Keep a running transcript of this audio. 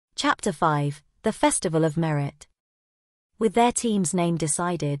Chapter 5, The Festival of Merit. With their team's name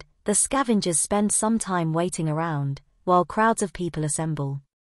decided, the scavengers spend some time waiting around, while crowds of people assemble.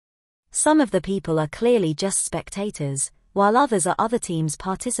 Some of the people are clearly just spectators, while others are other teams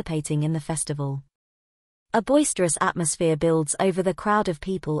participating in the festival. A boisterous atmosphere builds over the crowd of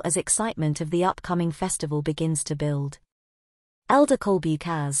people as excitement of the upcoming festival begins to build. Elder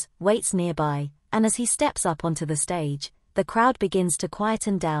Kolbukaz waits nearby, and as he steps up onto the stage, the crowd begins to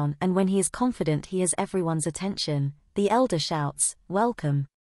quieten down, and when he is confident he has everyone's attention, the elder shouts, "Welcome.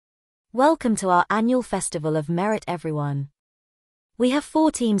 Welcome to our annual Festival of Merit, everyone. We have 4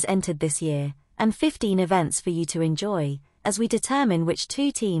 teams entered this year, and 15 events for you to enjoy, as we determine which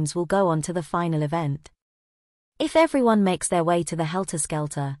 2 teams will go on to the final event. If everyone makes their way to the Helter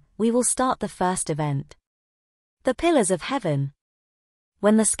Skelter, we will start the first event. The Pillars of Heaven."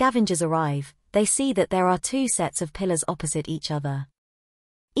 When the scavengers arrive, they see that there are 2 sets of pillars opposite each other.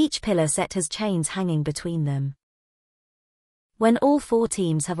 Each pillar set has chains hanging between them. When all 4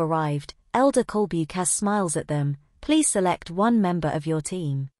 teams have arrived, Elder Kolbukaz smiles at them. "Please select one member of your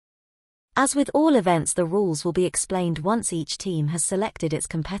team." As with all events, the rules will be explained once each team has selected its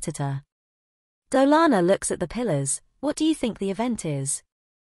competitor. Dolana looks at the pillars. "What do you think the event is?"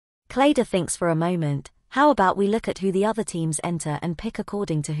 Klader thinks for a moment. "How about we look at who the other teams enter and pick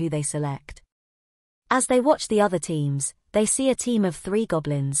according to who they select?" As they watch the other teams, they see a team of 3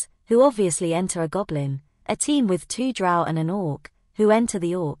 goblins, who obviously enter a goblin, a team with 2 drow and an orc, who enter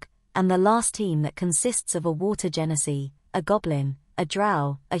the orc, and the last team that consists of a water genasi, a goblin, a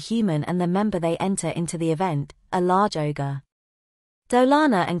drow, a human, and the member they enter into the event, a large ogre.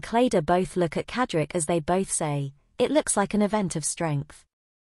 Dolana and Klader both look at Khadric as they both say, "It looks like an event of strength."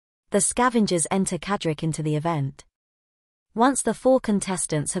 The scavengers enter Khadric into the event. Once the 4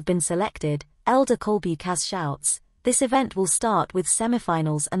 contestants have been selected, Elder Kolbukaz shouts, "This event will start with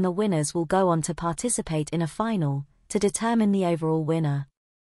semifinals, and the winners will go on to participate in a final, to determine the overall winner.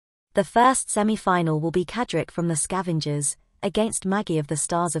 The first semifinal will be Khadric from the Scavengers, against Magi of the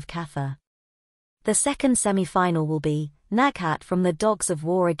Stars of Cather. The second semifinal will be Naghat from the Dogs of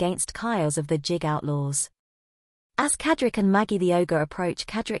War against Kaios of the Jig Outlaws." As Khadric and Magi the Ogre approach,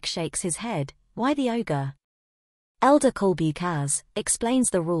 Khadric shakes his head. "Why the Ogre?" Elder Kolbukaz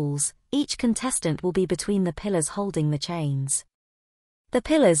explains the rules. Each contestant will be between the pillars holding the chains. The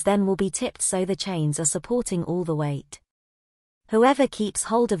pillars then will be tipped so the chains are supporting all the weight. Whoever keeps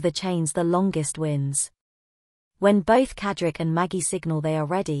hold of the chains the longest wins. When both Khadric and Magi signal they are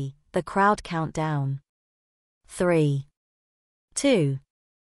ready, the crowd count down. 3, 2,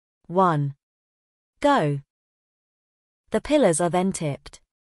 1. Go. The pillars are then tipped.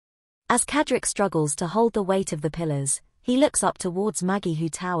 As Khadric struggles to hold the weight of the pillars, he looks up towards Magi who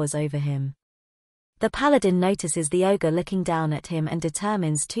towers over him. The Paladin notices the ogre looking down at him and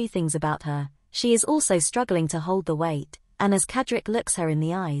determines 2 things about her. She is also struggling to hold the weight, and as Khadric looks her in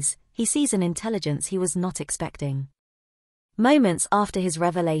the eyes, he sees an intelligence he was not expecting. Moments after his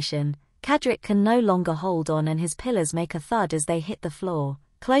revelation, Khadric can no longer hold on and his pillars make a thud as they hit the floor,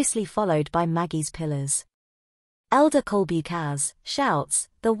 closely followed by Magi's pillars. Elder Kolbukaz shouts,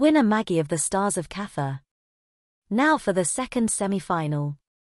 "The winner Magi of the Stars of Cather." Now for the second semi-final.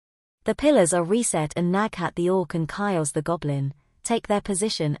 The pillars are reset and Naghat the Orc and Kaios the Goblin take their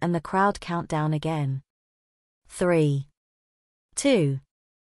position and the crowd count down again. 3, 2,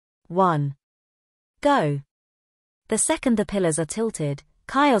 1. Go. The second the pillars are tilted,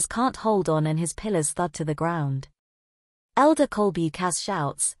 Kaios can't hold on and his pillars thud to the ground. Elder Kolbukaz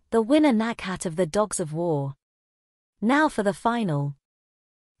shouts, "The winner Naghat of the Dogs of War." Now for the final.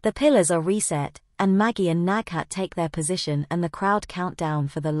 The pillars are reset, and Magi and Naghat take their position and the crowd count down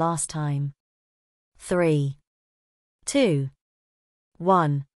for the last time. 3, 2,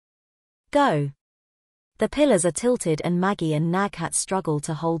 1. Go. The pillars are tilted and Magi and Naghat struggle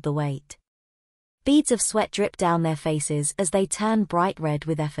to hold the weight. Beads of sweat drip down their faces as they turn bright red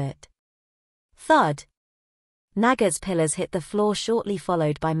with effort. Thud. Naghat's pillars hit the floor shortly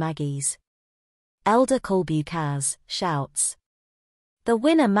followed by Magi's. Elder Kolbukaz shouts, "The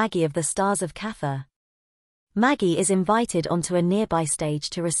winner Magi of the Stars of Cather." Magi is invited onto a nearby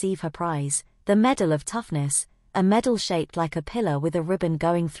stage to receive her prize, the Medal of Toughness, a medal shaped like a pillar with a ribbon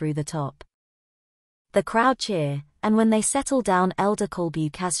going through the top. The crowd cheer, and when they settle down, Elder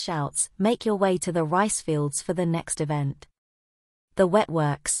Kolbukaz shouts, "Make your way to the rice fields for the next event." The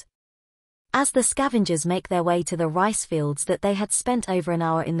Wetworks. As the scavengers make their way to the rice fields that they had spent over an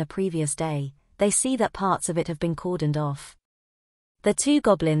hour in the previous day, they see that parts of it have been cordoned off. The 2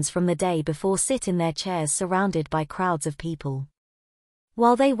 goblins from the day before sit in their chairs surrounded by crowds of people.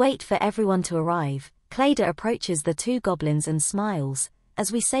 While they wait for everyone to arrive, Klader approaches the 2 goblins and smiles,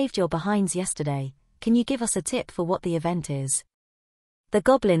 as we saved your behinds yesterday, can you give us a tip for what the event is? The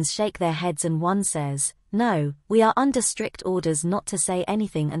goblins shake their heads and one says, no, we are under strict orders not to say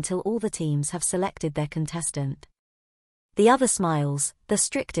anything until all the teams have selected their contestant. The other smiles, the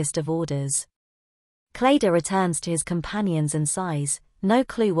strictest of orders. Klader returns to his companions and sighs, no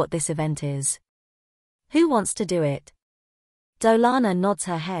clue what this event is. Who wants to do it? Dolana nods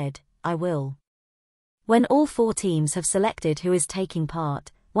her head, I will. When all 4 teams have selected who is taking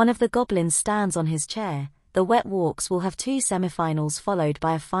part, one of the goblins stands on his chair. The Wet Walks will have 2 semifinals followed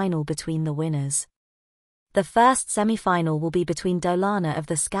by a final between the winners. The first semifinal will be between Dolana of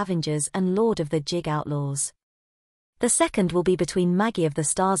the Scavengers and Lord of the Jig Outlaws. The second will be between Maggie of the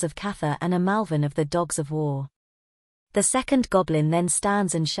Stars of Cather and Amalvin of the Dogs of War. The second goblin then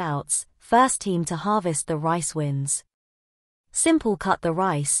stands and shouts, first team to harvest the rice wins. Simple, cut the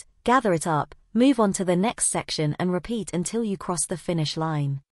rice, gather it up, move on to the next section and repeat until you cross the finish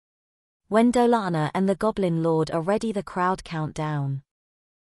line. When Dolana and the Goblin Lord are ready, the crowd count down.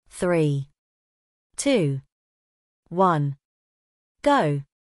 3, 2, 1. Go.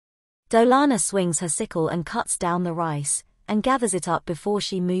 Dolana swings her sickle and cuts down the rice, and gathers it up before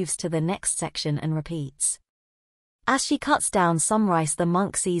she moves to the next section and repeats. As she cuts down some rice, the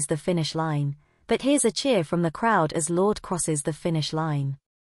monk sees the finish line, but hears a cheer from the crowd as Lord crosses the finish line.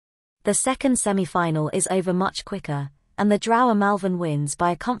 The second semi-final is over much quicker, and the drow Amalvin wins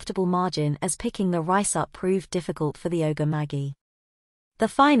by a comfortable margin as picking the rice up proved difficult for the ogre Maggie. The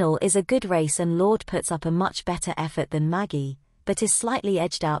final is a good race and Lord puts up a much better effort than Maggie, but is slightly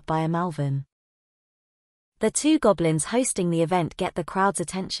edged out by Amalvin. The 2 goblins hosting the event get the crowd's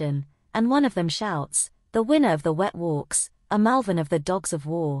attention, and one of them shouts, the winner of the Wet Walks, Amalvin of the Dogs of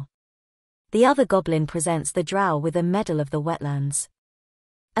War. The other goblin presents the drow with a medal of the wetlands.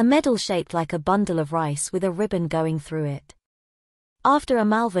 A medal shaped like a bundle of rice with a ribbon going through it. After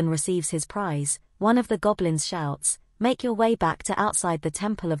Amalvin receives his prize, one of the goblins shouts, make your way back to outside the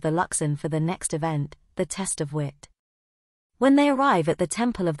Temple of the Luxon for the next event, the Test of Wit. When they arrive at the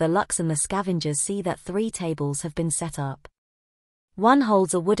Temple of the Luxon, the scavengers see that 3 tables have been set up. One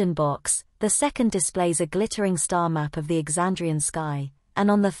holds a wooden box, the second displays a glittering star map of the Exandrian sky,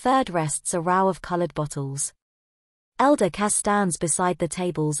 and on the third rests a row of colored bottles. Elder Kaz stands beside the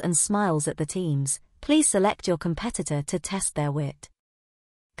tables and smiles at the teams, please select your competitor to test their wit.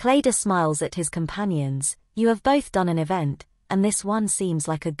 Klader smiles at his companions, you have both done an event, and this one seems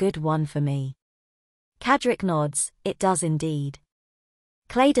like a good one for me. Khadric nods, it does indeed.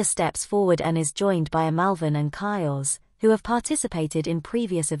 Klader steps forward and is joined by Amalvin and Kaios, who have participated in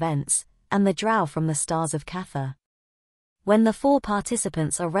previous events, and the drow from the Stars of Cather. When the 4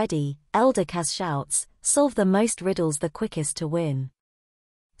 participants are ready, Elder Kaz shouts, solve the most riddles the quickest to win.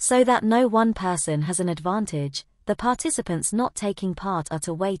 So that no one person has an advantage, the participants not taking part are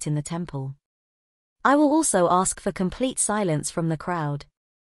to wait in the temple. I will also ask for complete silence from the crowd.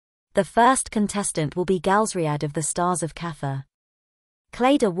 The first contestant will be Galsriad of the Stars of Cather.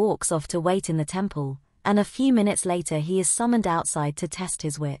 Klader walks off to wait in the temple, and a few minutes later he is summoned outside to test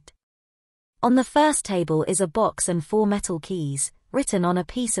his wit. On the first table is a box and 4 metal keys, written on a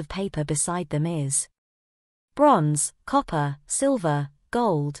piece of paper beside them is bronze, copper, silver,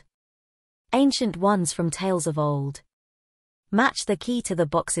 gold. Ancient ones from tales of old. Match the key to the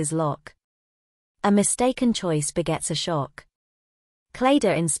box's lock. A mistaken choice begets a shock.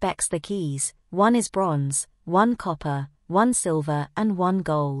 Klader inspects the keys, 1 is bronze, 1 copper, 1 silver and 1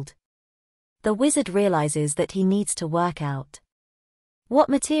 gold. The wizard realizes that he needs to work out what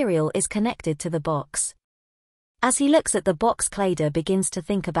material is connected to the box. As he looks at the box, Klader begins to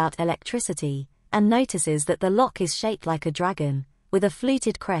think about electricity, and notices that the lock is shaped like a dragon, with a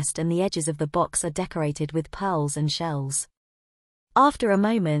fluted crest, and the edges of the box are decorated with pearls and shells. After a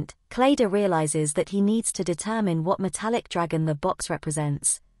moment, Klader realizes that he needs to determine what metallic dragon the box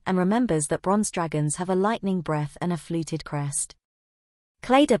represents, and remembers that bronze dragons have a lightning breath and a fluted crest.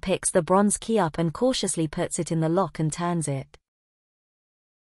 Klader picks the bronze key up and cautiously puts it in the lock and turns it.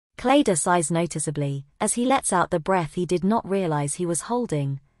 Klader sighs noticeably, as he lets out the breath he did not realize he was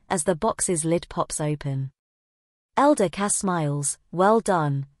holding, as the box's lid pops open. Elder Kaz smiles, well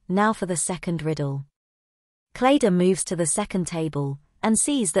done, now for the second riddle. Klader moves to the second table, and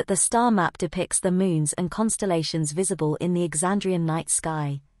sees that the star map depicts the moons and constellations visible in the Exandrian night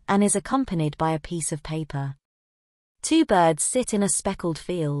sky, and is accompanied by a piece of paper. 2 birds sit in a speckled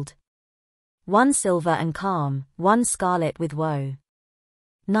field. 1 silver and calm, 1 scarlet with woe.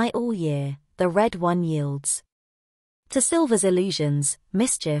 Night all year, the red one yields to silver's illusions,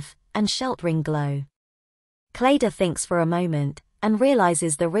 mischief, and sheltering glow. Klader thinks for a moment, and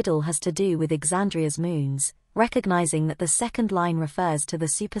realizes the riddle has to do with Exandria's moons, recognizing that the second line refers to the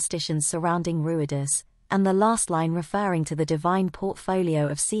superstitions surrounding Ruidus, and the last line referring to the divine portfolio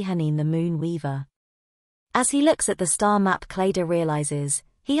of Sihanin the Moon Weaver. As he looks at the star map, Klader realizes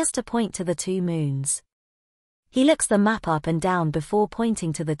he has to point to the two moons. He looks the map up and down before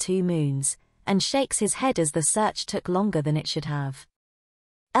pointing to the two moons, and shakes his head as the search took longer than it should have.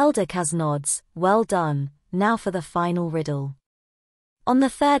 Elder Kaz nods, "Well done, now for the final riddle." On the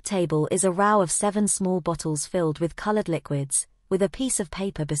third table is a row of 7 small bottles filled with colored liquids, with a piece of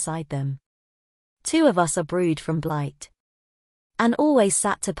paper beside them. 2 of us are brewed from blight, and always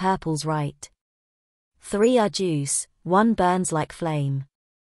sat to purple's right. 3 are juice, 1 burns like flame,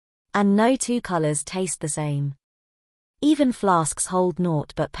 and no 2 colors taste the same. Even flasks hold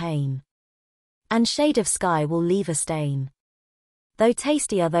naught but pain, and shade of sky will leave a stain. Though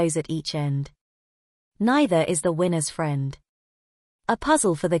tasty are those at each end, neither is the winner's friend. A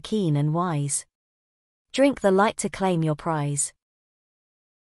puzzle for the keen and wise. Drink the light to claim your prize.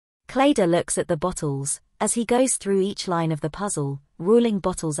 Klader looks at the bottles, as he goes through each line of the puzzle, ruling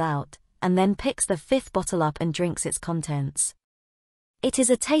bottles out, and then picks the 5th bottle up and drinks its contents. It is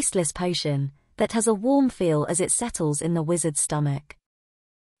a tasteless potion, that has a warm feel as it settles in the wizard's stomach.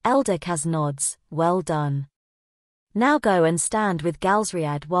 Elder Kaz nods, "Well done. Now go and stand with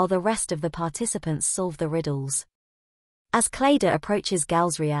Galsriad while the rest of the participants solve the riddles." As Klader approaches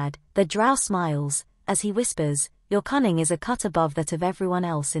Galsriad, the drow smiles, as he whispers, "Your cunning is a cut above that of everyone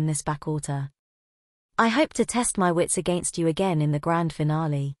else in this backwater. I hope to test my wits against you again in the grand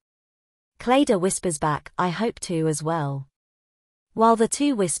finale." Klader whispers back, "I hope to as well." While the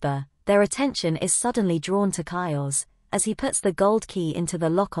two whisper, their attention is suddenly drawn to Kaios, as he puts the gold key into the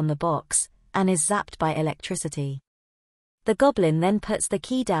lock on the box, and is zapped by electricity. The goblin then puts the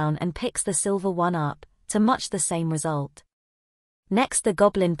key down and picks the silver one up, to much the same result. Next the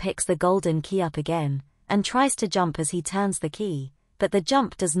goblin picks the golden key up again, and tries to jump as he turns the key, but the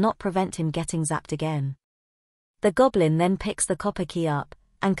jump does not prevent him getting zapped again. The goblin then picks the copper key up,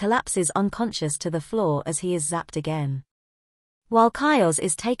 and collapses unconscious to the floor as he is zapped again. While Kaios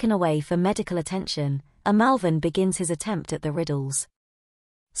is taken away for medical attention, Amalvan begins his attempt at the riddles.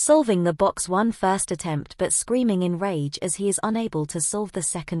 Solving the box 1 first attempt but screaming in rage as he is unable to solve the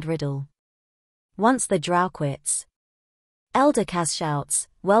second riddle. Once the drow quits, Elder Kaz shouts,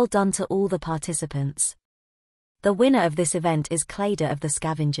 "Well done to all the participants." The winner of this event is Klader of the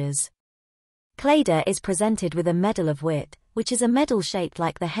Scavengers. Klader is presented with a Medal of Wit, which is a medal shaped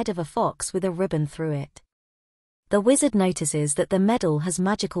like the head of a fox with a ribbon through it. The wizard notices that the medal has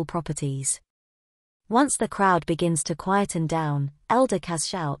magical properties. Once the crowd begins to quieten down, Elder Kaz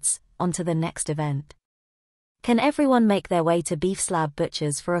shouts, "On to the next event." Can everyone make their way to Beef Slab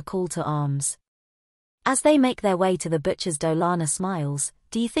Butchers for a call to arms? As they make their way to the butchers, Dolana smiles,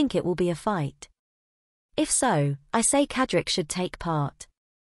 "Do you think it will be a fight? If so, I say Khadric should take part."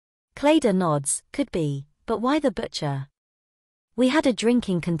 Klader nods, "Could be, but why the butcher? We had a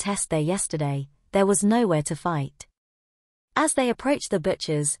drinking contest there yesterday, there was nowhere to fight." As they approach the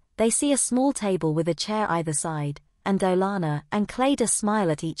butchers, they see a small table with a chair either side, and Dolana and Klader smile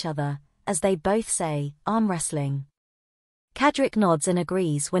at each other, as they both say, "Arm wrestling." Khadric nods and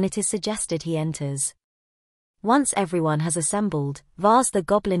agrees when it is suggested he enters. Once everyone has assembled, Vaz the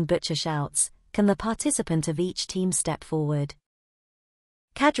Goblin Butcher shouts, "Can the participant of each team step forward?"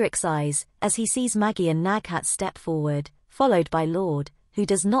 Khadric sighs, as he sees Maggie and Naghat step forward, followed by Lord, who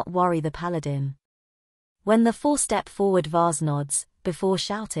does not worry the Paladin. When the 4 step forward, Vaz nods, before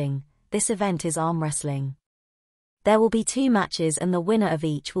shouting, "This event is arm wrestling. There will be 2 matches and the winner of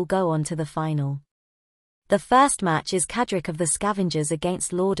each will go on to the final." The first match is Khadric of the Scavengers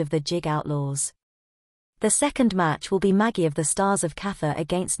against Lord of the Jig Outlaws. The second match will be Maggie of the Stars of Cather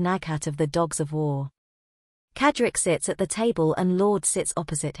against Naghat of the Dogs of War. Khadric sits at the table and Lord sits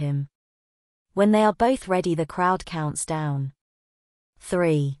opposite him. When they are both ready, the crowd counts down.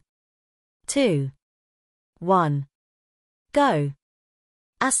 3, 2, 1. Go.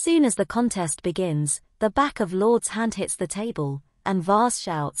 As soon as the contest begins, the back of Lord's hand hits the table, and Vaz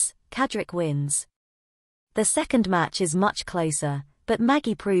shouts, "Khadric wins." The second match is much closer, but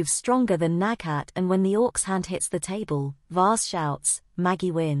Maggie proves stronger than Naghat, and when the orc's hand hits the table, Vaz shouts,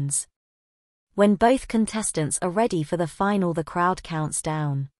 "Maggie wins." When both contestants are ready for the final, the crowd counts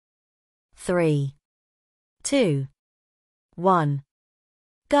down. 3, 2, 1.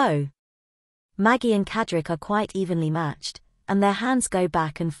 Go. Maggie and Khadric are quite evenly matched, and their hands go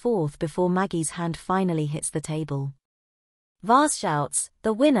back and forth before Maggie's hand finally hits the table. Vaz shouts,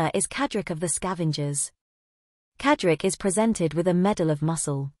 "The winner is Khadric of the Scavengers." Khadric is presented with a Medal of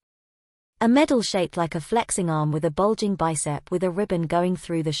Muscle. A medal shaped like a flexing arm with a bulging bicep with a ribbon going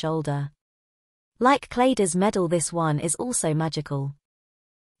through the shoulder. Like Klader's medal, this one is also magical.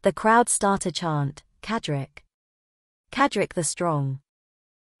 The crowd start a chant, Khadric. Khadric the Strong.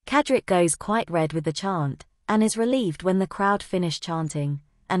 Khadric goes quite red with the chant, and is relieved when the crowd finish chanting,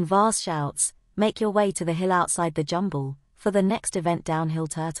 and Vars shouts, "Make your way to the hill outside the jumble, for the next event downhill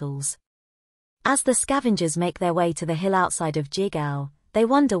turtles." As the scavengers make their way to the hill outside of Jigao, they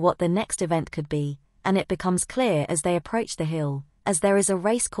wonder what the next event could be, and it becomes clear as they approach the hill, as there is a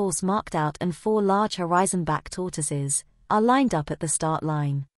race course marked out and 4 large horizon-back tortoises are lined up at the start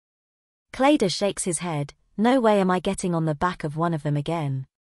line. Klader shakes his head, "No way am I getting on the back of one of them again."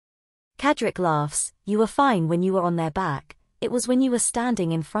 Khadric laughs, "You were fine when you were on their back, it was when you were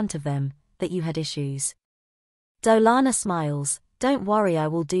standing in front of them that you had issues." Dolana smiles, "Don't worry, I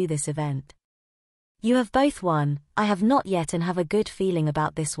will do this event. You have both won, I have not yet and have a good feeling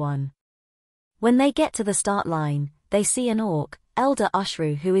about this one." When they get to the start line, they see an orc, Elder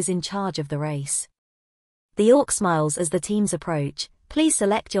Ushru, who is in charge of the race. The orc smiles as the teams approach, "Please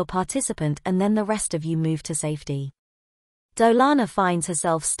select your participant and then the rest of you move to safety." Dolana finds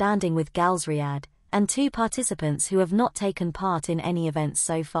herself standing with Galsriad, and 2 participants who have not taken part in any events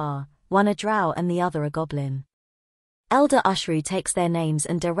so far, one a drow and the other a goblin. Elder Ushru takes their names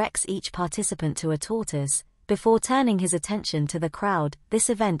and directs each participant to a tortoise, before turning his attention to the crowd. "This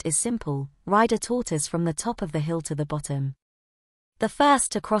event is simple, ride a tortoise from the top of the hill to the bottom. The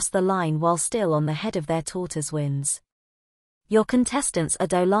first to cross the line while still on the head of their tortoise wins. Your contestants are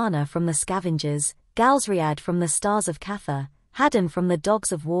Dolana from the Scavengers, Galsriad from the Stars of Cather, Haddon from the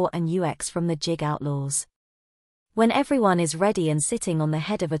Dogs of War and Ux from the Jig Outlaws." When everyone is ready and sitting on the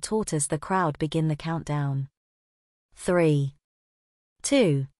head of a tortoise, the crowd begin the countdown. 3,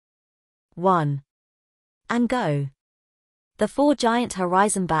 2, 1. And go. The 4 giant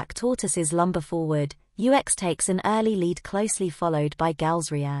horizon-back tortoises lumber forward. Ux takes an early lead, closely followed by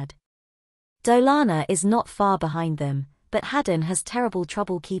Galsriad. Dolana is not far behind them, but Haddon has terrible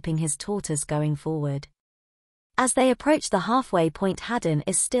trouble keeping his tortoise going forward. As they approach the halfway point, Haddon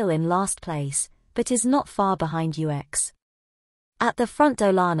is still in last place, but is not far behind Ux. At the front,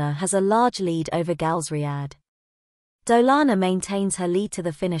 Dolana has a large lead over Galsriad. Dolana maintains her lead to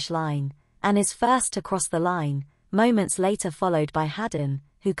the finish line, and is first to cross the line, moments later followed by Haddon,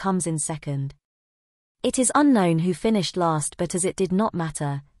 who comes in second. It is unknown who finished last, but as it did not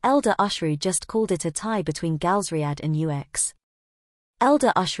matter, Elder Ushru just called it a tie between Galsriad and Ux.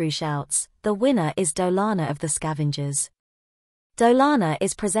 Elder Ushru shouts, "The winner is Dolana of the Scavengers." Dolana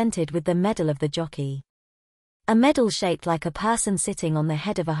is presented with the medal of the jockey. A medal shaped like a person sitting on the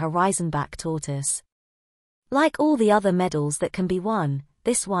head of a horizon-back tortoise. Like all the other medals that can be won,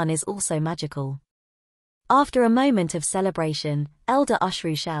 this one is also magical. After a moment of celebration, Elder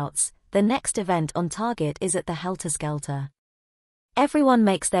Ushru shouts, "The next event on target is at the Helter Skelter." Everyone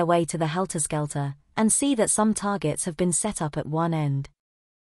makes their way to the Helter Skelter, and see that some targets have been set up at one end.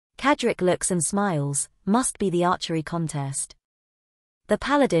 Khadric looks and smiles, "Must be the archery contest." The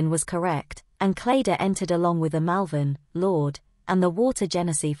Paladin was correct, and Klader entered along with a Malvan, Lord, and the Water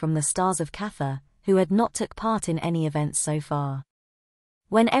Genasi from the Stars of Cather, who had not took part in any events so far.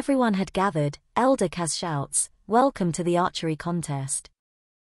 When everyone had gathered, Elder Kaz shouts, "Welcome to the archery contest.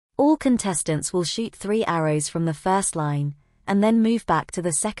 All contestants will shoot 3 arrows from the first line, and then move back to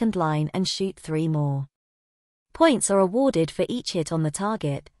the second line and shoot 3 more. Points are awarded for each hit on the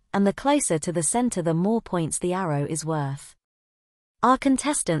target, and the closer to the center the more points the arrow is worth. Our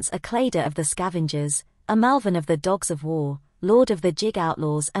contestants are Klader of the Scavengers, a Malvan of the Dogs of War, Lord of the Jig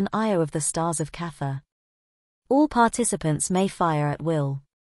Outlaws and Io of the Stars of Cather. All participants may fire at will.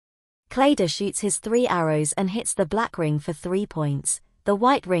 Klader shoots his 3 arrows and hits the black ring for 3 points, the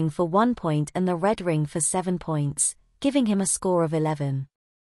white ring for 1 point and the red ring for 7 points, giving him a score of 11.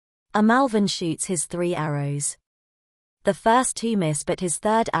 A Malvan shoots his 3 arrows. The first 2 miss, but his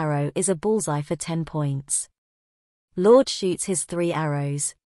third arrow is a bullseye for 10 points. Lord shoots his 3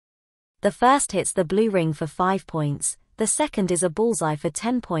 arrows. The first hits the blue ring for 5 points, the second is a bullseye for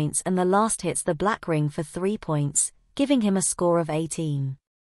 10 points and the last hits the black ring for 3 points, giving him a score of 18.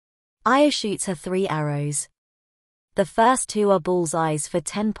 Io shoots her 3 arrows. The first 2 are bullseyes for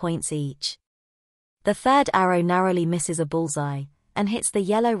 10 points each. The third arrow narrowly misses a bullseye, and hits the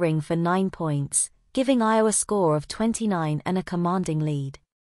yellow ring for 9 points, giving Io a score of 29 and a commanding lead.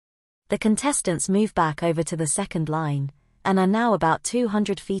 The contestants move back over to the second line, and are now about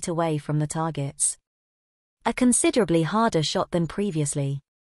 200 feet away from the targets. A considerably harder shot than previously.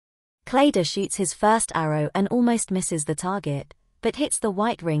 Klader shoots his first arrow and almost misses the target, but hits the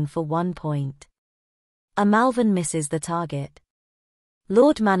white ring for 1 point. A Malvan misses the target.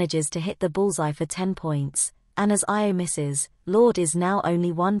 Lord manages to hit the bullseye for 10 points, and as Io misses, Lord is now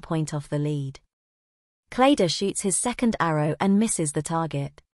only 1 point off the lead. Klader shoots his second arrow and misses the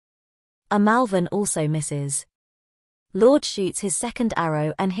target. A Malvern also misses. Lord shoots his second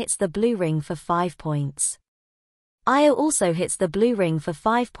arrow and hits the blue ring for 5 points. Io also hits the blue ring for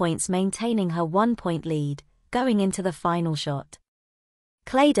 5 points, maintaining her 1-point lead, going into the final shot.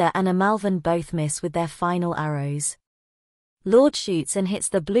 Klader and a Malvern both miss with their final arrows. Lord shoots and hits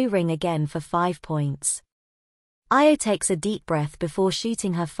the blue ring again for 5 points. Io takes a deep breath before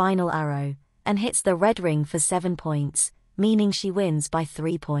shooting her final arrow, and hits the red ring for 7 points, meaning she wins by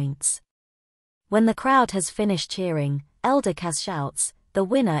 3 points. When the crowd has finished cheering, Elder Kaz shouts, "The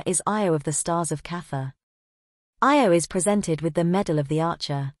winner is Io of the Stars of Khafur." Io is presented with the Medal of the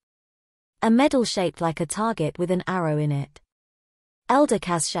Archer. A medal shaped like a target with an arrow in it. Elder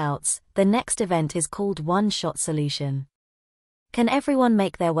Kaz shouts, "The next event is called One-Shot Solution. Can everyone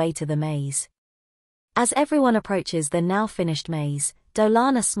make their way to the maze?" As everyone approaches the now finished maze,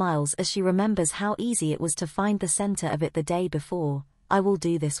 Dolana smiles as she remembers how easy it was to find the center of it the day before. "I will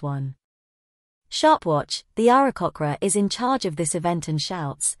do this one." Sharpwatch, the Aarakocra, is in charge of this event and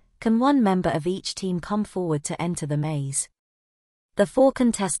shouts, "Can one member of each team come forward to enter the maze?" The 4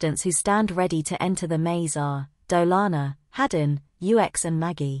 contestants who stand ready to enter the maze are Dolana, Haddon, UX and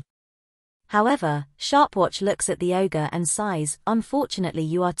Maggie. However, Sharpwatch looks at the ogre and sighs, "Unfortunately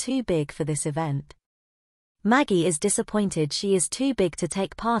you are too big for this event." Maggie is disappointed she is too big to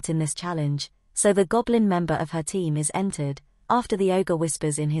take part in this challenge, so the goblin member of her team is entered, after the ogre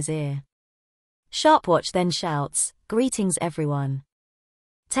whispers in his ear. Sharpwatch then shouts, "Greetings everyone.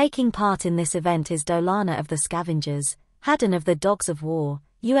 Taking part in this event is Dolana of the Scavengers, Haddon of the Dogs of War,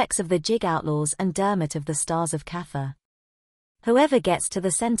 UX of the Jig Outlaws and Dermot of the Stars of Khafur. Whoever gets to the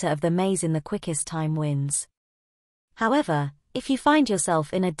center of the maze in the quickest time wins. However, if you find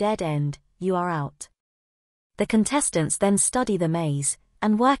yourself in a dead end, you are out." The contestants then study the maze,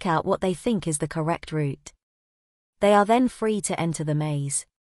 and work out what they think is the correct route. They are then free to enter the maze.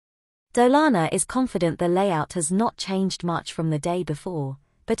 Dolana is confident the layout has not changed much from the day before,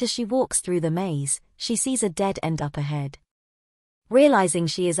 but as she walks through the maze, she sees a dead end up ahead. Realizing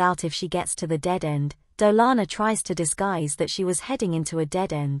she is out if she gets to the dead end, Dolana tries to disguise that she was heading into a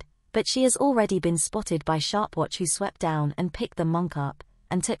dead end, but she has already been spotted by Sharpwatch, who swept down and picked the monk up,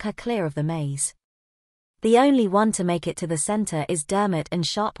 and took her clear of the maze. The only one to make it to the center is Dermot, and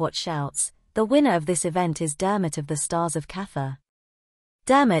Sharpwatch shouts, "The winner of this event is Dermot of the Stars of Khafur."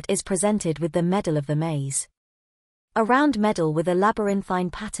 Dermot is presented with the Medal of the Maze. A round medal with a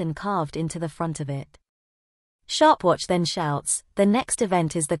labyrinthine pattern carved into the front of it. Sharpwatch then shouts, "The next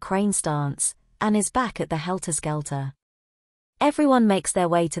event is the Crane Stance," and is back at the Helter Skelter. Everyone makes their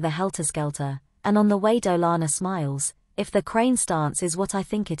way to the Helter Skelter, and on the way Dolana smiles, "If the Crane Stance is what I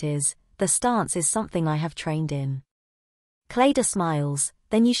think it is, the stance is something I have trained in." Klader smiles,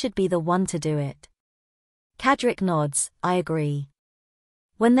 "Then you should be the one to do it." Khadric nods, "I agree."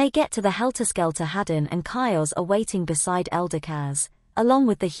 When they get to the Helter Skelter, Haddon and Kaios are waiting beside Elder Kaz, along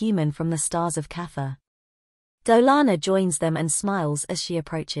with the human from the Stars of Khafur. Dolana joins them and smiles as she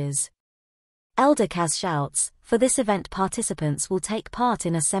approaches. Elder Kaz shouts, "For this event participants will take part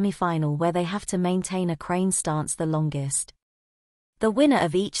in a semi-final where they have to maintain a crane stance the longest. The winner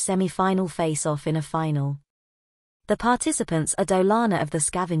of each semi-final face off in a final." The participants are Dolana of the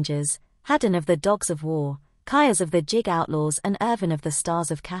Scavengers, Haddon of the Dogs of War, Kaios of the Jig Outlaws and Irvin of the Stars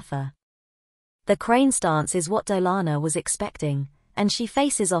of Khafur. The crane stance is what Dolana was expecting, and she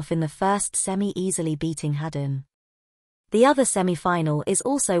faces off in the first semi, easily beating Haddon. The other semi-final is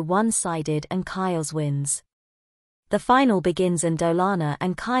also one-sided and Kaios wins. The final begins and Dolana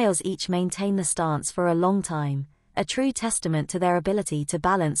and Kaios each maintain the stance for a long time, a true testament to their ability to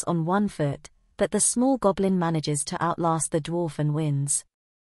balance on one foot, but the small goblin manages to outlast the dwarf and wins.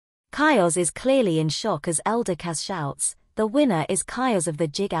 Kaios is clearly in shock as Elder Kaz shouts, "The winner is Kaios of the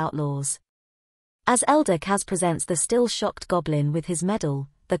Jig Outlaws." As Elder Kaz presents the still shocked goblin with his medal,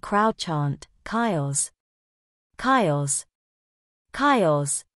 the crowd chant, "Kaios! Kaios!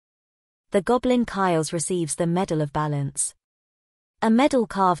 Kaios!" The goblin Kaios receives the Medal of Balance. A medal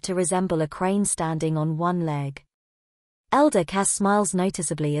carved to resemble a crane standing on one leg. Elder Kaz smiles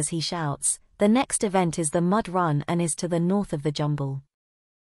noticeably as he shouts, "The next event is the Mud Run and is to the north of the jumble."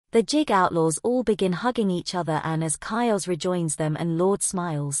 The Jig Outlaws all begin hugging each other, and as Kaios rejoins them and Lord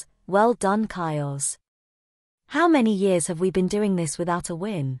smiles, "Well done Kaios. How many years have we been doing this without a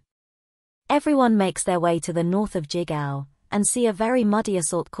win?" Everyone makes their way to the north of Jig Owl, and see a very muddy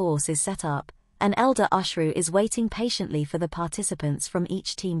assault course is set up, and Elder Ushru is waiting patiently for the participants from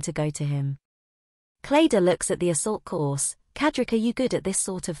each team to go to him. Klader looks at the assault course, "Khadric, are you good at this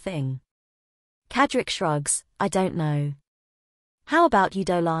sort of thing?" Khadric shrugs, "I don't know. How about you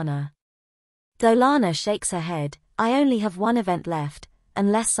Dolana?" Dolana shakes her head. I only have one event left,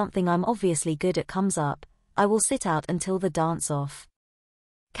 unless something I'm obviously good at comes up, I will sit out until the dance-off.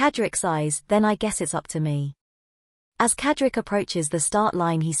 Khadric sighs, then I guess it's up to me. As Khadric approaches the start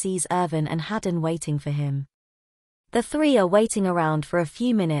line he sees Ervin and Hadden waiting for him. The three are waiting around for a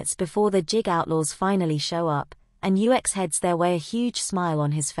few minutes before the Jig Outlaws finally show up, and UX heads their way, a huge smile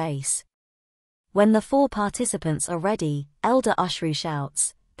on his face. When the 4 participants are ready, Elder Ushru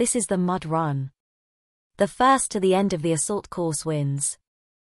shouts, "This is the mud run. The first to the end of the assault course wins."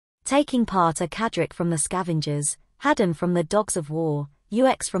 Taking part are Khadric from the Scavengers, Hadden from the Dogs of War,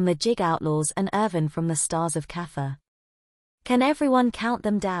 UX from the Jig Outlaws and Ervin from the Stars of Kaffa. Can everyone count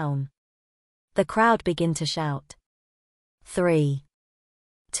them down? The crowd begin to shout. 3,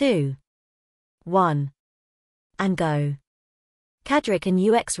 2, 1. And go. Khadric and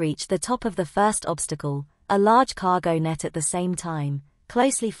UX reach the top of the first obstacle, a large cargo net at the same time,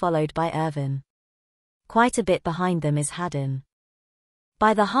 closely followed by Ervin. Quite a bit behind them is Hadden.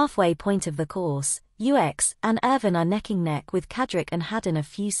 By the halfway point of the course, UX and Ervin are neck and neck with Khadric and Hadden a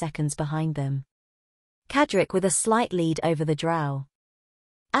few seconds behind them. Khadric with a slight lead over the drow.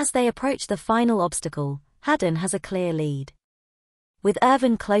 As they approach the final obstacle, Hadden has a clear lead, with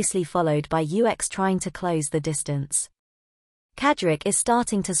Ervin closely followed by UX trying to close the distance. Khadric is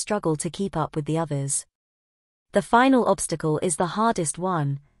starting to struggle to keep up with the others. The final obstacle is the hardest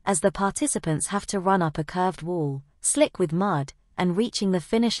one, as the participants have to run up a curved wall, slick with mud, and reaching the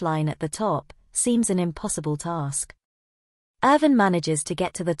finish line at the top seems an impossible task. Ervin manages to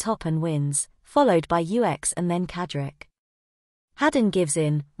get to the top and wins, followed by UX and then Khadric. Hadden gives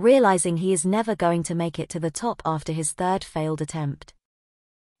in, realizing he is never going to make it to the top after his third failed attempt.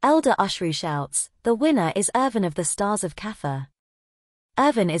 Elder Ushru shouts, "The winner is Ervin of the Stars of Kaffa."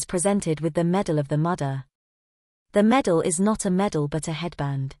 Ervin is presented with the Medal of the Mudder. The medal is not a medal but a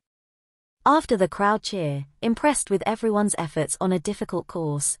headband. After the crowd cheer, impressed with everyone's efforts on a difficult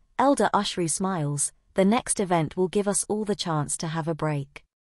course, Elder Ushru smiles, "The next event will give us all the chance to have a break."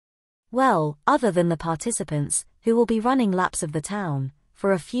 Well, other than the participants, who will be running laps of the town,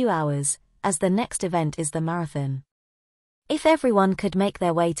 for a few hours, as the next event is the marathon. If everyone could make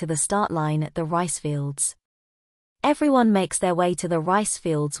their way to the start line at the rice fields. Everyone makes their way to the rice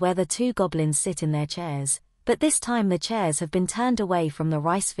fields where the 2 goblins sit in their chairs, but this time the chairs have been turned away from the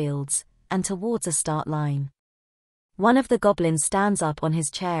rice fields, and towards a start line. One of the goblins stands up on his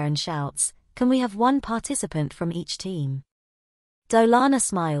chair and shouts, "Can we have one participant from each team?" Dolana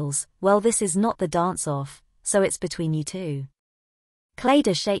smiles, "Well, this is not the dance-off, so it's between you two."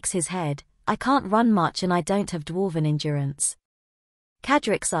 Klader shakes his head, "I can't run much and I don't have dwarven endurance."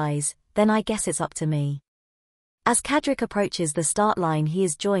 Khadric sighs, "Then I guess it's up to me." As Khadric approaches the start line he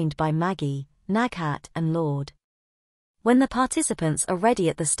is joined by Maggie, Naghat and Lord. When the participants are ready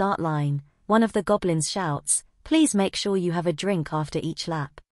at the start line, one of the goblins shouts, "Please make sure you have a drink after each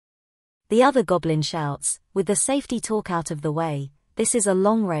lap." The other goblin shouts, "With the safety talk out of the way, this is a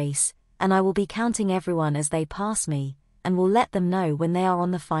long race, and I will be counting everyone as they pass me, and will let them know when they are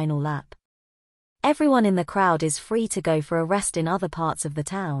on the final lap. Everyone in the crowd is free to go for a rest in other parts of the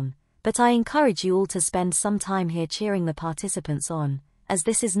town, but I encourage you all to spend some time here cheering the participants on, as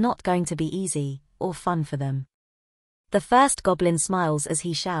this is not going to be easy, or fun for them." The first goblin smiles as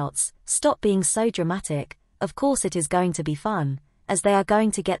he shouts, "Stop being so dramatic, of course it is going to be fun, as they are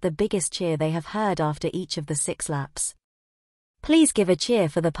going to get the biggest cheer they have heard after each of the 6 laps. Please give a cheer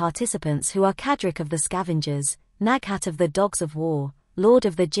for the participants who are Khadric of the Scavengers, Naghat of the Dogs of War, Lord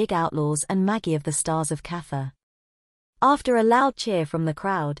of the Jig Outlaws and Maggie of the Stars of Kaffa." After a loud cheer from the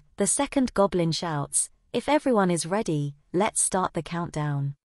crowd, the second goblin shouts, "If everyone is ready, let's start the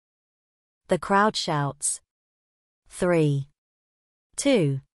countdown." The crowd shouts. 3,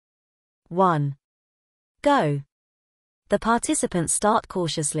 2, 1. Go. The participants start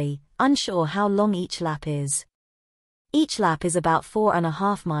cautiously, unsure how long each lap is. Each lap is about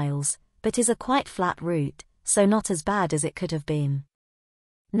 4.5 miles, but is a quite flat route, so not as bad as it could have been.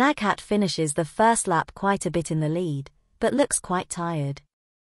 Naghat finishes the first lap quite a bit in the lead, but looks quite tired.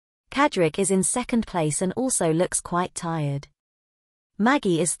 Khadric is in second place and also looks quite tired.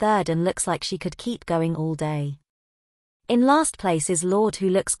 Maggie is third and looks like she could keep going all day. In last place is Lord, who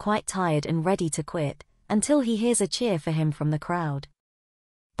looks quite tired and ready to quit, until he hears a cheer for him from the crowd.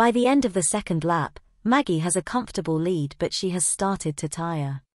 By the end of the second lap, Maggie has a comfortable lead, but she has started to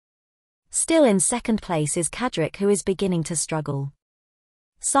tire. Still in second place is Khadric, who is beginning to struggle.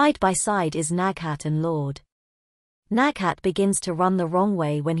 Side by side is Naghat and Lord. Naghat begins to run the wrong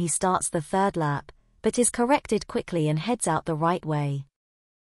way when he starts the third lap, but is corrected quickly and heads out the right way.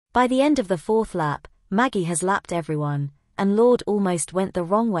 By the end of the fourth lap, Maggie has lapped everyone, and Lord almost went the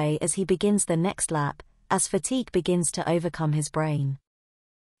wrong way as he begins the next lap, as fatigue begins to overcome his brain.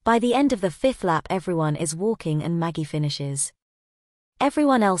 By the end of the 5th lap everyone is walking and Maggie finishes.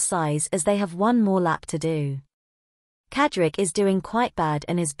 Everyone else sighs as they have one more lap to do. Khadric is doing quite bad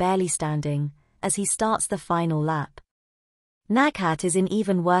and is barely standing, as he starts the final lap. Naghat is in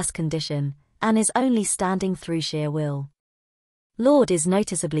even worse condition, and is only standing through sheer will. Lord is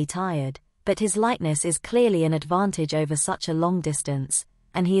noticeably tired, but his lightness is clearly an advantage over such a long distance,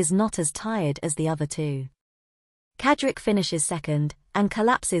 and he is not as tired as the other two. Khadric finishes second, and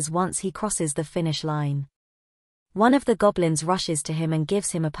collapses once he crosses the finish line. One of the goblins rushes to him and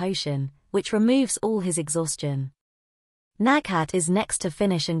gives him a potion, which removes all his exhaustion. Naghat is next to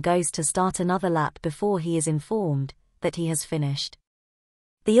finish and goes to start another lap before he is informed that he has finished.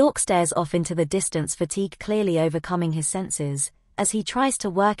 The orc stares off into the distance, fatigue clearly overcoming his senses, as he tries to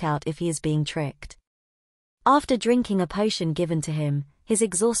work out if he is being tricked. After drinking a potion given to him, his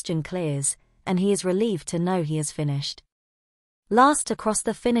exhaustion clears, and he is relieved to know he has finished. Last to cross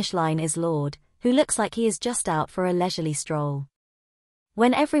the finish line is Lord, who looks like he is just out for a leisurely stroll.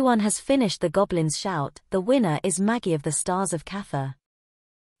 When everyone has finished, the goblins shout, "The winner is Maggie of the Stars of Khadric."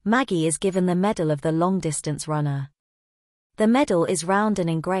 Maggie is given the medal of the long-distance runner. The medal is round and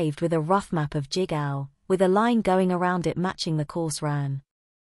engraved with a rough map of Jigao, with a line going around it matching the course ran.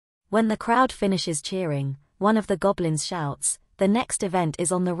 When the crowd finishes cheering, one of the goblins shouts, "The next event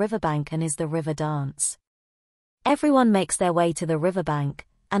is on the riverbank and is the river dance." Everyone makes their way to the riverbank,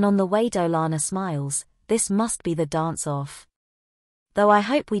 and on the way Dolana smiles, "This must be the dance-off. Though I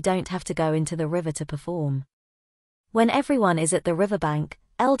hope we don't have to go into the river to perform." When everyone is at the riverbank,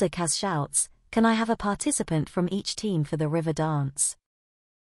 Elder Kaz shouts, "Can I have a participant from each team for the river dance?"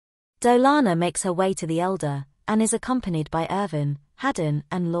 Dolana makes her way to the Elder, and is accompanied by Ervin, Haddon,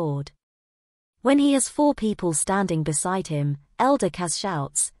 and Lord. When he has 4 people standing beside him, Elder Kaz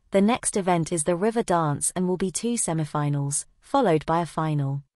shouts, "The next event is the river dance and will be 2 semifinals, followed by a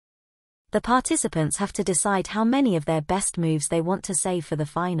final. The participants have to decide how many of their best moves they want to save for the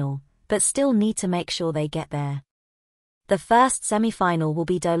final, but still need to make sure they get there. The first semi-final will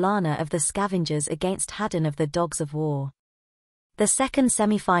be Dolana of the Scavengers against Haddon of the Dogs of War. The second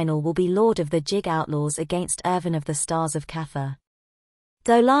semi-final will be Lord of the Jig Outlaws against Ervin of the Stars of Khadric.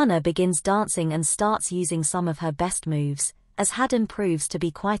 Dolana begins dancing and starts using some of her best moves, as Haddon proves to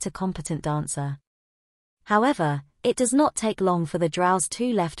be quite a competent dancer. However, it does not take long for the Drow's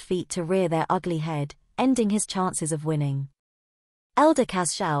 2 left feet to rear their ugly head, ending his chances of winning. Elder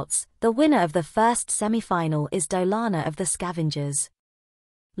Kaz shouts, "The winner of the first semi-final is Dolana of the Scavengers."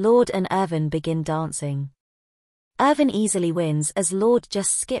 Lord and Ervin begin dancing. Ervin easily wins as Lord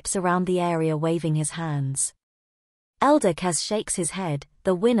just skips around the area waving his hands. Elder Kaz shakes his head,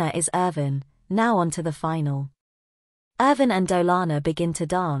 "The winner is Ervin, now on to the final." Ervin and Dolana begin to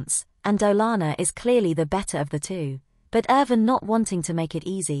dance, and Dolana is clearly the better of the two, but Ervin, not wanting to make it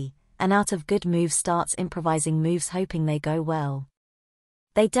easy, and out of good moves, starts improvising moves hoping they go well.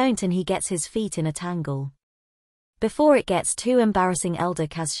 They don't, and he gets his feet in a tangle. Before it gets too embarrassing, Elder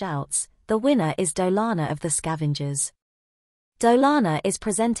Kaz shouts, "The winner is Dolana of the Scavengers." Dolana is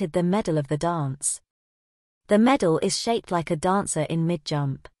presented the medal of the dance. The medal is shaped like a dancer in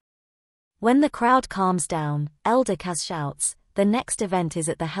mid-jump. When the crowd calms down, Elder Kaz shouts, "The next event is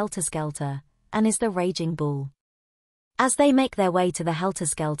at the Helter Skelter, and is the Raging Bull." As they make their way to the Helter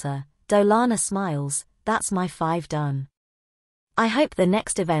Skelter, Dolana smiles, "That's my 5 done. I hope the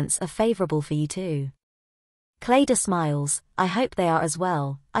next events are favorable for you too." Klader smiles, "I hope they are as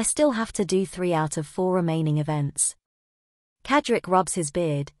well. I still have to do 3 out of 4 remaining events." Khadric rubs his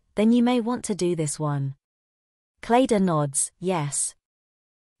beard, "Then you may want to do this one." Klader nods, "Yes.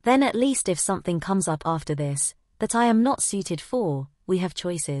 Then at least if something comes up after this, that I am not suited for, we have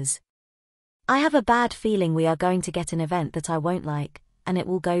choices. I have a bad feeling we are going to get an event that I won't like, and it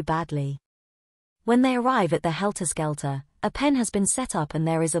will go badly." When they arrive at the Helter Skelter, a pen has been set up and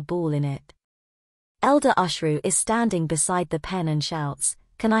there is a ball in it. Elder Ushru is standing beside the pen and shouts,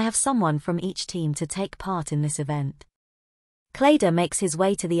 "Can I have someone from each team to take part in this event?" Klader makes his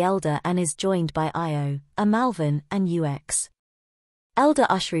way to the Elder and is joined by Io, Amalvan, and UX. Elder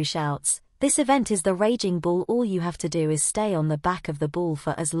Ushru shouts, "This event is the Raging Bull. All you have to do is stay on the back of the bull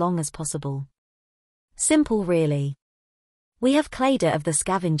for as long as possible. Simple really. We have Klader of the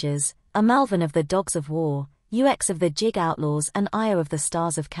Scavengers, Amalvan of the Dogs of War, UX of the Jig Outlaws, and Io of the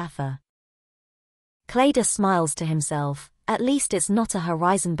Stars of Khadric." Klader smiles to himself, "At least it's not a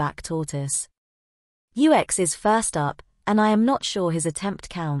horizon-back tortoise." UX is first up, and I am not sure his attempt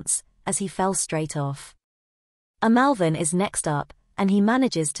counts, as he fell straight off. Amalvan is next up, and he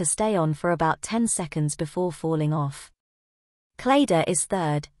manages to stay on for about 10 seconds before falling off. Klader is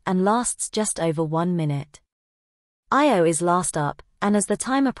third, and lasts just over 1 minute. Io is last up, and as the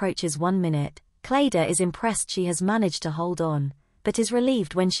time approaches 1 minute, Klader is impressed she has managed to hold on, but is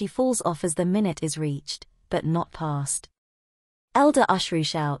relieved when she falls off as the minute is reached, but not passed. Elder Ushru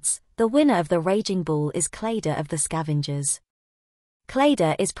shouts, "The winner of the Raging Bull is Klader of the Scavengers."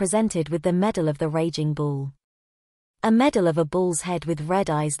 Klader is presented with the Medal of the Raging Bull. A medal of a bull's head with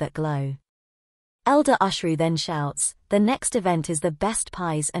red eyes that glow. Elder Ushru then shouts, "The next event is the best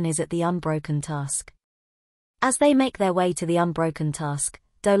pies and is at the Unbroken Tusk." As they make their way to the Unbroken Tusk,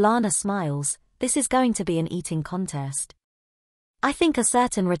 Dolana smiles, "This is going to be an eating contest. I think a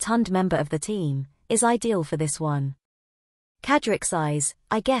certain rotund member of the team is ideal for this one." Khadric sighs,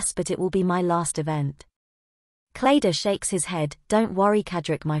 "I guess, but it will be my last event." Klader shakes his head, "Don't worry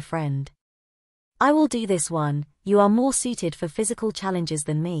Khadric my friend. I will do this one. You are more suited for physical challenges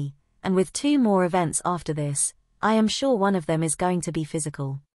than me, and with 2 more events after this, I am sure one of them is going to be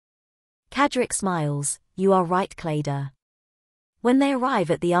physical." Khadric smiles, "You are right Klader." When they arrive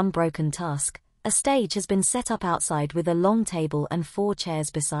at the Unbroken Tusk, a stage has been set up outside with a long table and 4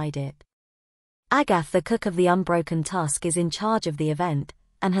 chairs beside it. Agath, the cook of the Unbroken Tusk, is in charge of the event,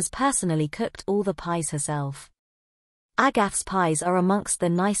 and has personally cooked all the pies herself. Agath's pies are amongst the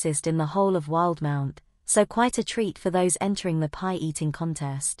nicest in the whole of Wildmount, so quite a treat for those entering the pie-eating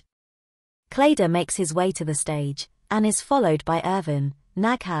contest. Klader makes his way to the stage, and is followed by Ervin,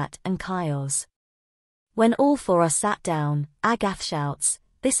 Naghat and Kaios. When all 4 are sat down, Agath shouts,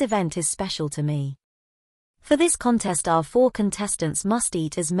 "This event is special to me. For this contest our 4 contestants must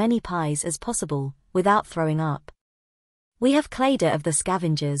eat as many pies as possible, without throwing up. We have Klader of the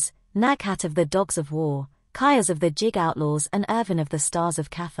Scavengers, Naghat of the Dogs of War, Kaios of the Jig Outlaws and Ervin of the Stars of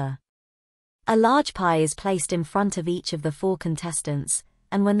Cather." A large pie is placed in front of each of the 4 contestants,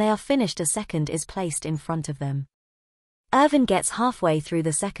 and when they are finished a second is placed in front of them. Ervin gets halfway through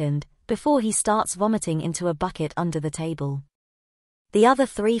the second, before he starts vomiting into a bucket under the table. The other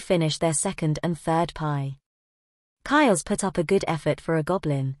 3 finish their second and third pie. Kaios put up a good effort for a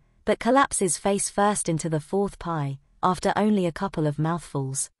goblin, but collapses face first into the 4th pie, after only a couple of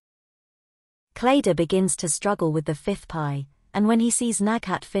mouthfuls. Klader begins to struggle with the 5th pie, and when he sees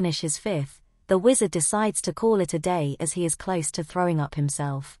Naghat finish his 5th, the wizard decides to call it a day as he is close to throwing up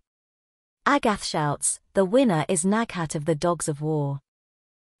himself. Agath shouts, "The winner is Naghat of the Dogs of War."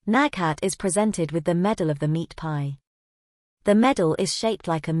 Naghat is presented with the Medal of the Meat Pie. The medal is shaped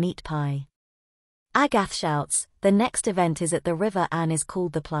like a meat pie. Agath shouts, "The next event is at the river and is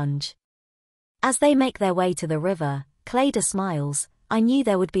called the Plunge." As they make their way to the river, Klader smiles, "I knew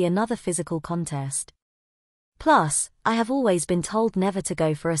there would be another physical contest. Plus, I have always been told never to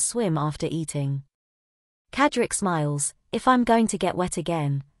go for a swim after eating." Khadric smiles, "If I'm going to get wet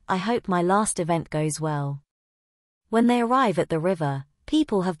again, I hope my last event goes well." When they arrive at the river,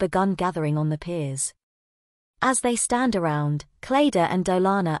 people have begun gathering on the piers. As they stand around, Klader and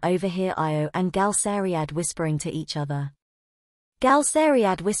Dolana overhear Io and Galceriad whispering to each other.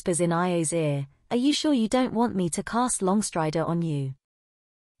 Galceriad whispers in Io's ear, "Are you sure you don't want me to cast Longstrider on you?"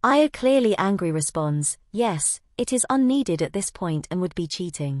 Io, clearly angry, responds, "Yes, it is unneeded at this point and would be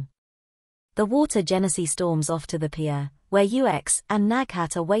cheating." The water Genesee storms off to the pier, where UX and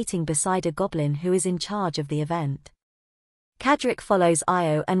Naghat are waiting beside a goblin who is in charge of the event. Khadric follows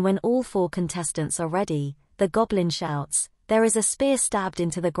Io, and when all 4 contestants are ready, the goblin shouts, "There is a spear stabbed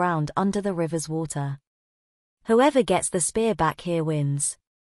into the ground under the river's water. Whoever gets the spear back here wins."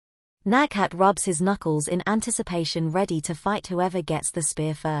 Naghat rubs his knuckles in anticipation, ready to fight whoever gets the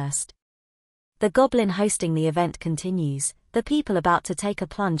spear first. The goblin hosting the event continues, "The people about to take a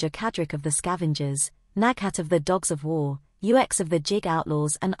plunge are Khadric of the Scavengers, Naghat of the Dogs of War, UX of the Jig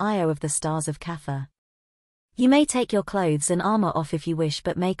Outlaws and Io of the Stars of Cather. You may take your clothes and armor off if you wish,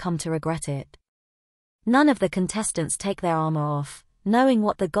 but may come to regret it." None of the contestants take their armor off, knowing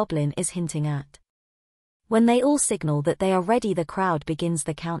what the goblin is hinting at. When they all signal that they are ready, the crowd begins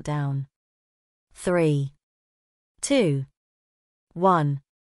the countdown. 3, 2, 1,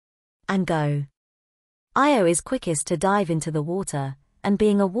 and go. Io is quickest to dive into the water, and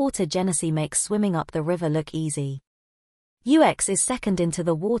being a water Genesee makes swimming up the river look easy. UX is second into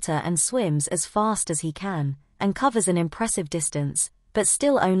the water and swims as fast as he can, and covers an impressive distance, but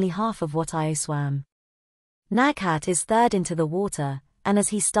still only half of what Io swam. Naghat is third into the water, and as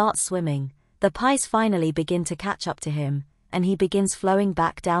he starts swimming, the pies finally begin to catch up to him, and he begins flowing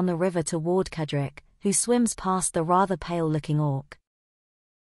back down the river toward Khadric, who swims past the rather pale-looking orc.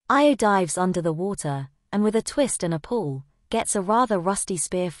 Io dives under the water, and with a twist and a pull, gets a rather rusty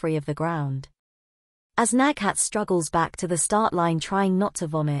spear free of the ground. As Naghat struggles back to the start line trying not to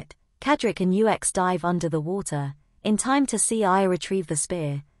vomit, Khadric and UX dive under the water, in time to see Aya retrieve the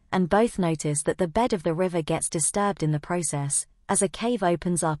spear, and both notice that the bed of the river gets disturbed in the process, as a cave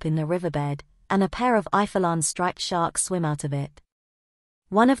opens up in the riverbed, and a pair of Iphalan striped sharks swim out of it.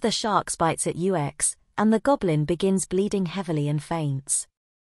 One of the sharks bites at UX, and the goblin begins bleeding heavily and faints.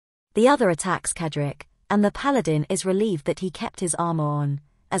 The other attacks Khadric, and the paladin is relieved that he kept his armor on,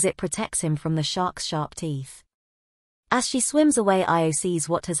 as it protects him from the shark's sharp teeth. As she swims away, Io sees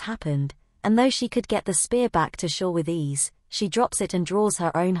what has happened, and though she could get the spear back to shore with ease, she drops it and draws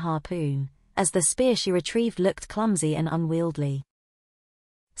her own harpoon, as the spear she retrieved looked clumsy and unwieldy.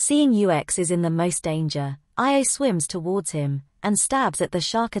 Seeing UX is in the most danger, Io swims towards him, and stabs at the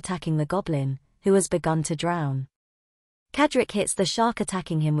shark attacking the goblin, who has begun to drown. Khadric hits the shark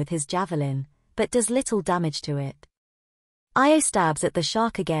attacking him with his javelin, but does little damage to it. Io stabs at the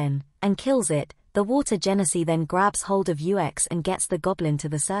shark again, and kills it. The water genasi then grabs hold of UX and gets the goblin to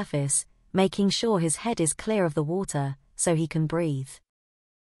the surface, making sure his head is clear of the water, so he can breathe.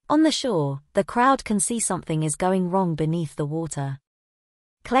 On the shore, the crowd can see something is going wrong beneath the water.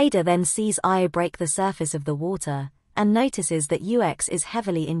 Klader then sees Io break the surface of the water, and notices that UX is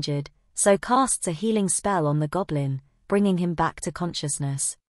heavily injured, so casts a healing spell on the goblin, bringing him back to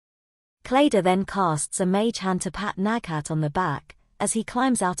consciousness. Klader then casts a mage hand to pat Naghat on the back, as he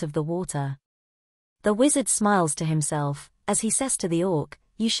climbs out of the water. The wizard smiles to himself, as he says to the orc,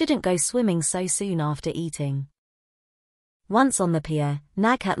 "You shouldn't go swimming so soon after eating." Once on the pier,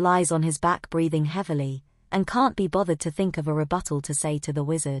 Naghat lies on his back breathing heavily, and can't be bothered to think of a rebuttal to say to the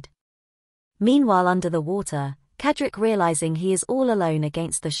wizard. Meanwhile under the water, Khadric, realizing he is all alone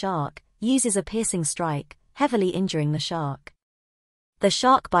against the shark, uses a piercing strike, heavily injuring the shark. The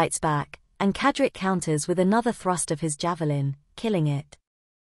shark bites back, and Khadric counters with another thrust of his javelin, killing it.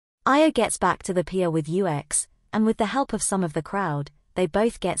 Io gets back to the pier with UX, and with the help of some of the crowd, they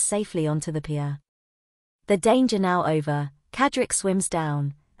both get safely onto the pier. The danger now over, Khadric swims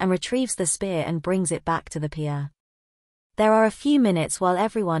down, and retrieves the spear and brings it back to the pier. There are a few minutes while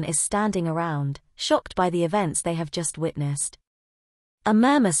everyone is standing around, shocked by the events they have just witnessed. A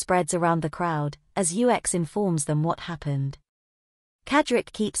murmur spreads around the crowd, as UX informs them what happened.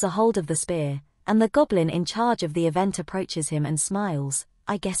 Khadric keeps a hold of the spear, and the goblin in charge of the event approaches him and smiles,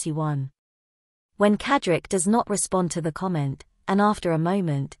 "I guess you won." When Khadric does not respond to the comment, and after a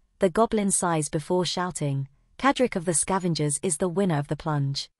moment, the goblin sighs before shouting, "Khadric of the Scavengers is the winner of the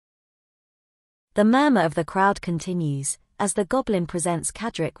plunge." The murmur of the crowd continues, as the goblin presents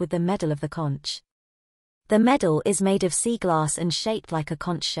Khadric with the medal of the conch. The medal is made of sea glass and shaped like a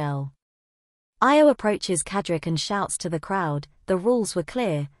conch shell. Io approaches Khadric and shouts to the crowd, "The rules were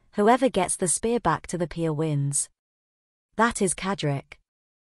clear, whoever gets the spear back to the pier wins." That is Khadric.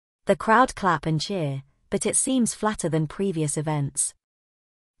 The crowd clap and cheer, but it seems flatter than previous events.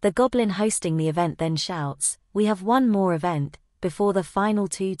 The goblin hosting the event then shouts, "We have one more event, before the final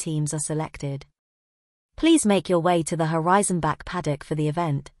two teams are selected. Please make your way to the Horizonback paddock for the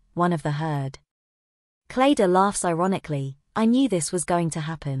event, one of the herd." Klader laughs ironically, "I knew this was going to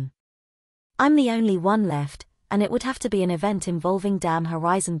happen. I'm the only one left, and it would have to be an event involving damn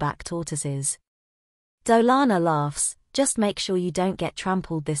Horizonback tortoises." Dolana laughs, "Just make sure you don't get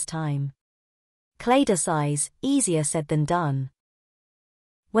trampled this time." Klader sighs, "Easier said than done."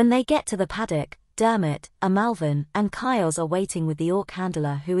 When they get to the paddock, Dermot, Amalvan, and Kaios are waiting with the orc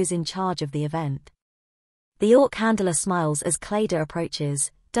handler who is in charge of the event. The orc handler smiles as Klader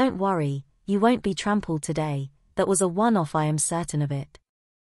approaches, "Don't worry, you won't be trampled today, that was a one-off, I am certain of it."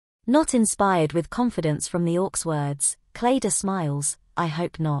 Not inspired with confidence from the orc's words, Klader smiles, "I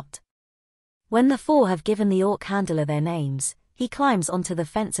hope not." When the four have given the orc handler their names, he climbs onto the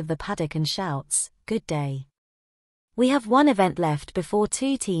fence of the paddock and shouts, "Good day. We have one event left before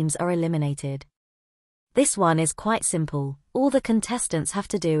two teams are eliminated. This one is quite simple, all the contestants have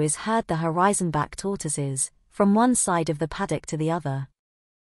to do is herd the Horizonback tortoises, from one side of the paddock to the other.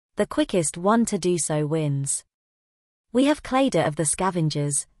 The quickest one to do so wins. We have Klader of the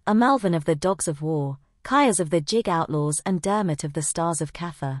Scavengers, Amalvan of the Dogs of War, Kaios of the Jig Outlaws and Dermot of the Stars of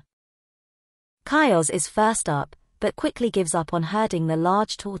Cather. Kaios is first up, but quickly gives up on herding the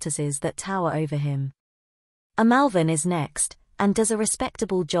large tortoises that tower over him. Amalvan is next, and does a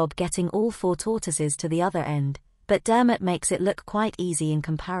respectable job getting all four tortoises to the other end, but Dermot makes it look quite easy in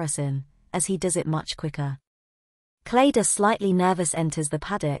comparison, as he does it much quicker. Klader, slightly nervous, enters the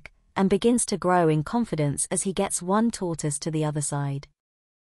paddock, and begins to grow in confidence as he gets one tortoise to the other side.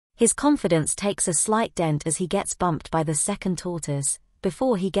 His confidence takes a slight dent as he gets bumped by the second tortoise,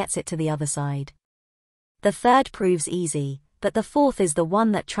 before he gets it to the other side. The third proves easy, but the fourth is the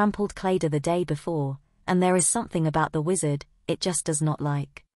one that trampled Klader the day before, and there is something about the wizard it just does not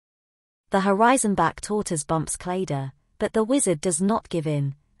like. The horizon-back tortoise bumps Klader, but the wizard does not give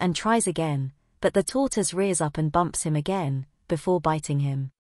in, and tries again, but the tortoise rears up and bumps him again, before biting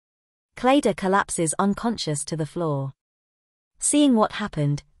him. Klader collapses unconscious to the floor. Seeing what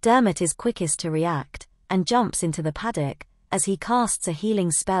happened, Dermot is quickest to react, and jumps into the paddock, as he casts a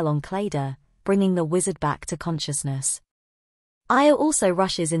healing spell on Klader, bringing the wizard back to consciousness. Io also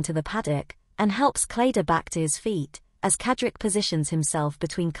rushes into the paddock, and helps Klader back to his feet, as Khadric positions himself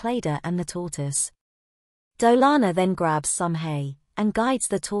between Klader and the tortoise. Dolana then grabs some hay, and guides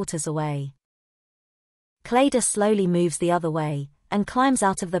the tortoise away. Klader slowly moves the other way, and climbs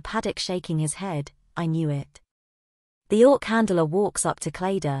out of the paddock shaking his head. I knew it. The orc handler walks up to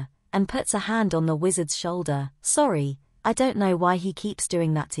Klader, and puts a hand on the wizard's shoulder. Sorry, I don't know why he keeps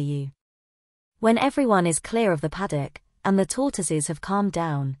doing that to you. When everyone is clear of the paddock, and the tortoises have calmed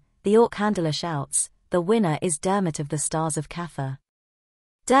down, the orc handler shouts, the winner is Dermot of the Stars of Khafur.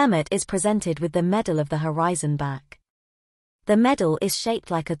 Dermot is presented with the Medal of the Horizon back. The medal is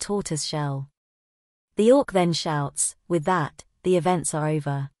shaped like a tortoise shell. The orc then shouts, with that, the events are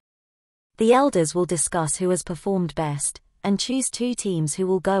over. The elders will discuss who has performed best, and choose 2 teams who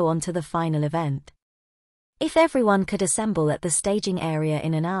will go on to the final event. If everyone could assemble at the staging area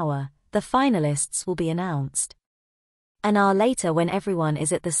in an hour, the finalists will be announced. An hour later, when everyone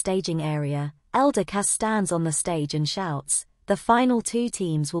is at the staging area, Elder Kaz stands on the stage and shouts, the final 2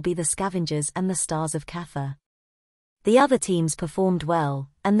 teams will be the Scavengers and the Stars of Khafur. The other teams performed well,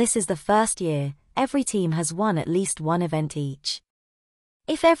 and this is the first year every team has won at least 1 event each.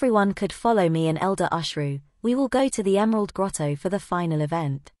 If everyone could follow me and Elder Ushru, we will go to the Emerald Grotto for the final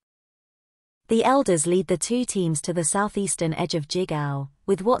event. The elders lead the 2 teams to the southeastern edge of Jigao,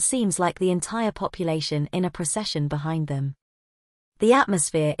 with what seems like the entire population in a procession behind them. The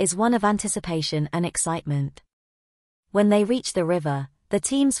atmosphere is one of anticipation and excitement. When they reach the river, the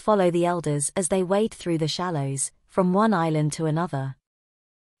teams follow the elders as they wade through the shallows, from one island to another.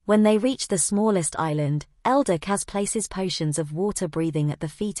 When they reach the smallest island, Elder Kaz places potions of water breathing at the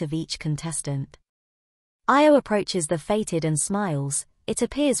feet of each contestant. Io approaches the fated and smiles. It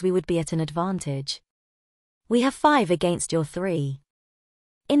appears we would be at an advantage. We have 5 against your 3.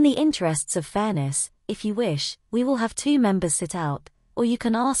 In the interests of fairness, if you wish, we will have 2 members sit out, or you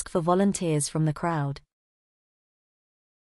can ask for volunteers from the crowd.